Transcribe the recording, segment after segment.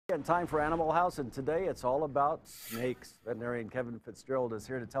And time for Animal House, and today it's all about snakes. Veterinarian Kevin Fitzgerald is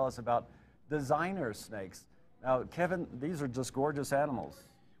here to tell us about designer snakes. Now, Kevin, these are just gorgeous animals.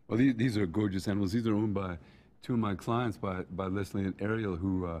 Well, these are gorgeous animals. These are owned by two of my clients, by Leslie and Ariel,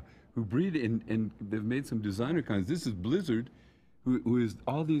 who breed and they've made some designer kinds. This is Blizzard, who is,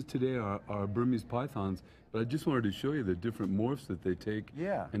 all these today are Burmese pythons, but I just wanted to show you the different morphs that they take,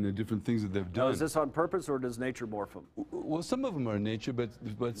 yeah, and the different things that they've done. Now, is this on purpose, or does nature morph them? Well, some of them are nature, but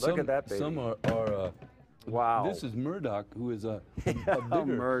Look some, at that baby. some are wow. This is Murdoch, who is a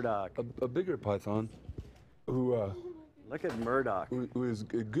bigger python, who look at Murdoch, who is a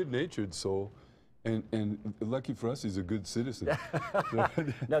good-natured soul. And lucky for us, he's a good citizen.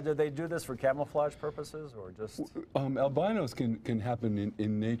 Now, do they do this for camouflage purposes, or just? Albinos can happen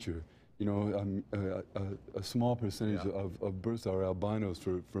in nature. You know, a small percentage of births are albinos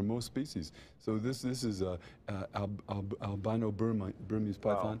for most species. So this is albino Burmese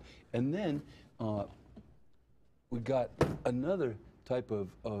python. Wow. And then we got another type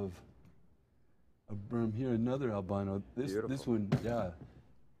of Burm here, another albino. This one, yeah.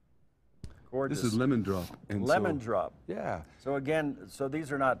 Gorgeous. This is Lemon Drop. And Lemon Drop. Yeah. So again,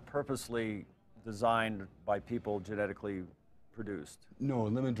 these are not purposely designed by people, genetically produced. No,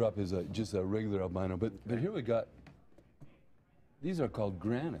 Lemon Drop is just a regular albino. But here we got, these are called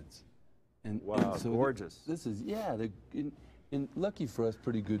granites. Wow, so gorgeous. This is, yeah, and lucky for us,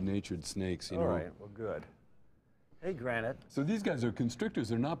 pretty good-natured snakes. You know. All right, well, good. Hey, Granite. So these guys are constrictors.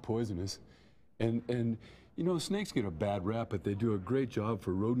 They're not poisonous. And you know, snakes get a bad rap, but they do a great job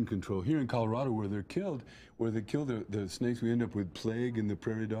for rodent control. Here in Colorado, where they kill the snakes, we end up with plague in the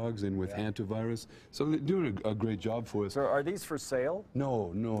prairie dogs and with hantavirus. So they're doing a great job for us. So are these for sale?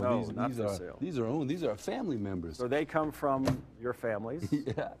 No, not for sale. These are owned. These are family members. So they come from your families.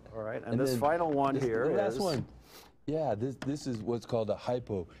 Yeah. All right. And this final one here the last is. one. Yeah. This is what's called a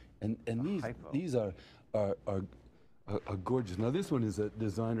hypo, and these are gorgeous. Now this one is a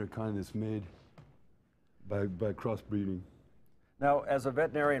designer kind that's made by crossbreeding. Now, as a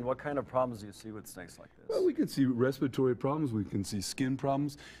veterinarian, what kind of problems do you see with snakes like this? Well, we can see respiratory problems, we can see skin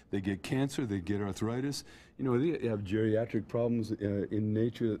problems, they get cancer, they get arthritis. You know, they have geriatric problems in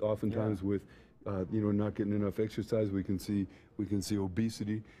nature, oftentimes with, you know, not getting enough exercise. We can see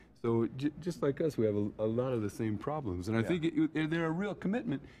obesity. So just like us, we have a lot of the same problems. And I think they're a real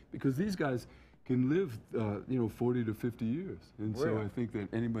commitment, because these guys can live, you know, 40 to 50 years. And so I think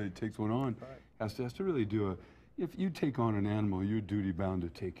that anybody that takes one on has to really do if you take on an animal, you're duty bound to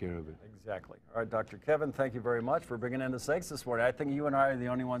take care of it. Exactly. All right, Dr. Kevin, thank you very much for bringing in the snakes this morning. I think you and I are the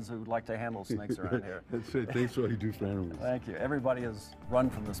only ones who would like to handle snakes around here. That's right. Thanks for all you do for animals. Thank you. Everybody has run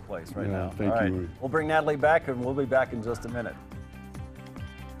from this place right now. Thank you. We'll bring Natalie back, and we'll be back in just a minute.